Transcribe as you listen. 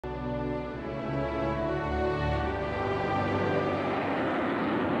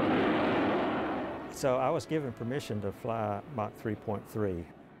So I was given permission to fly Mach 3.3.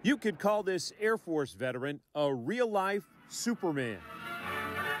 You could call this Air Force veteran a real-life Superman.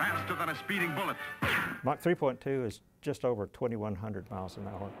 Faster than a speeding bullet. Mach 3.2 is just over 2,100 miles an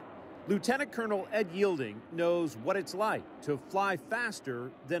hour. Lieutenant Colonel Ed Yielding knows what it's like to fly faster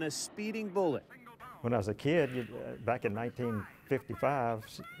than a speeding bullet. When I was a kid, back in 1955,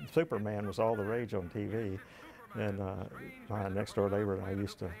 Superman was all the rage on TV. And my next-door neighbor and I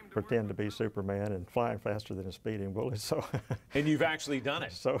used to pretend to be Superman and flying faster than a speeding bullet. So and you've actually done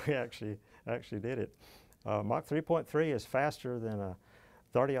it. So we actually did it. Mach 3.3 is faster than a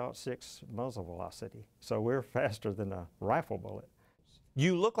 30-06 muzzle velocity. So we're faster than a rifle bullet.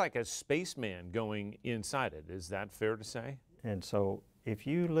 You look like a spaceman going inside it. Is that fair to say? And so if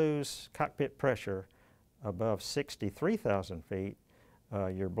you lose cockpit pressure above 63,000 feet,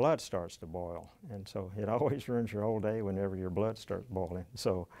 your blood starts to boil. And so it always ruins your whole day whenever your blood starts boiling.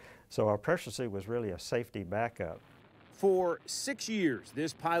 So our pressure suit was really a safety backup. For 6 years,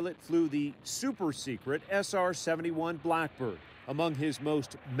 this pilot flew the super secret SR-71 Blackbird. Among his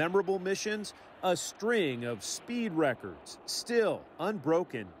most memorable missions, a string of speed records, still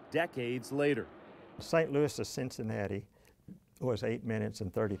unbroken decades later. St. Louis to Cincinnati was 8 minutes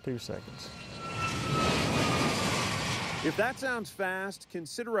and 32 seconds. If that sounds fast,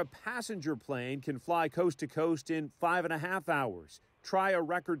 consider a passenger plane can fly coast to coast in 5.5 hours. Try a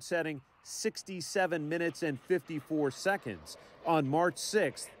record-setting 67 minutes and 54 seconds on March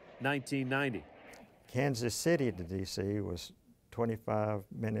 6, 1990. Kansas City to D.C. was 25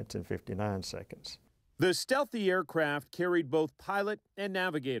 minutes and 59 seconds. The stealthy aircraft carried both pilot and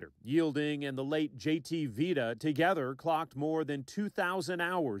navigator. Yielding and the late J.T. Vita together clocked more than 2,000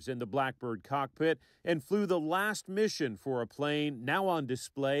 hours in the Blackbird cockpit and flew the last mission for a plane now on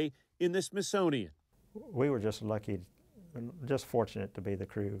display in the Smithsonian. We were just lucky, just fortunate to be the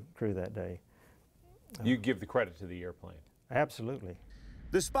crew that day. You give the credit to the airplane. Absolutely.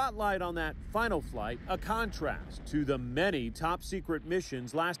 The spotlight on that final flight, a contrast to the many top-secret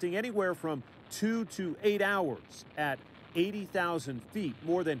missions lasting anywhere from 2 to 8 hours at 80,000 feet,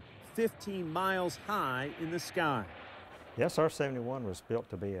 more than 15 miles high in the sky. The SR-71 was built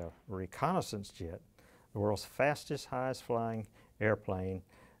to be a reconnaissance jet, the world's fastest, highest-flying airplane,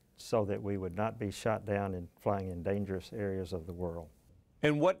 so that we would not be shot down and flying in dangerous areas of the world.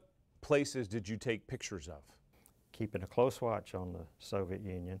 And what places did you take pictures of? Keeping a close watch on the Soviet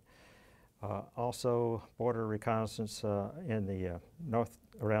Union. Also border reconnaissance in the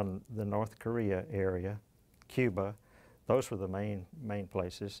around the North Korea area, Cuba. Those were the main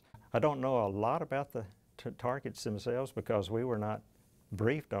places. I don't know a lot about the targets themselves because we were not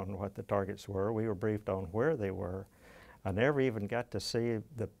briefed on what the targets were. We were briefed on where they were. I never even got to see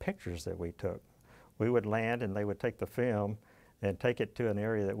the pictures that we took. We would land and they would take the film and take it to an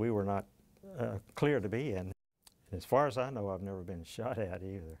area that we were not clear to be in. As far as I know, I've never been shot at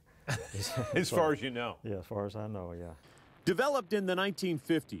either. As far as you know? Yeah, as far as I know, yeah. Developed in the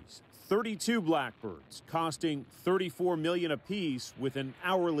 1950s, 32 Blackbirds, costing $34 million apiece with an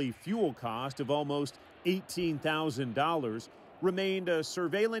hourly fuel cost of almost $18,000, remained a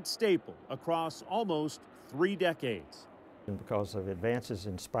surveillance staple across almost 3 decades. And because of advances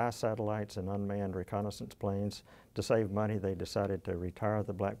in spy satellites and unmanned reconnaissance planes, to save money, they decided to retire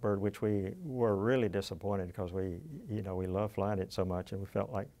the Blackbird, which we were really disappointed because we love flying it so much and we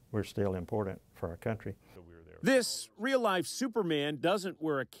felt like we're still important for our country. This real-life Superman doesn't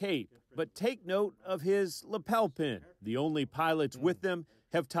wear a cape, but take note of his lapel pin. The only pilots with them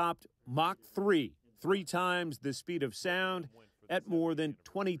have topped Mach 3, 3 times the speed of sound at more than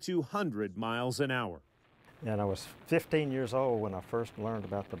 2,200 miles an hour. And I was 15 years old when I first learned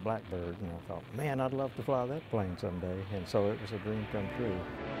about the Blackbird, and I thought, man, I'd love to fly that plane someday. And so it was a dream come true.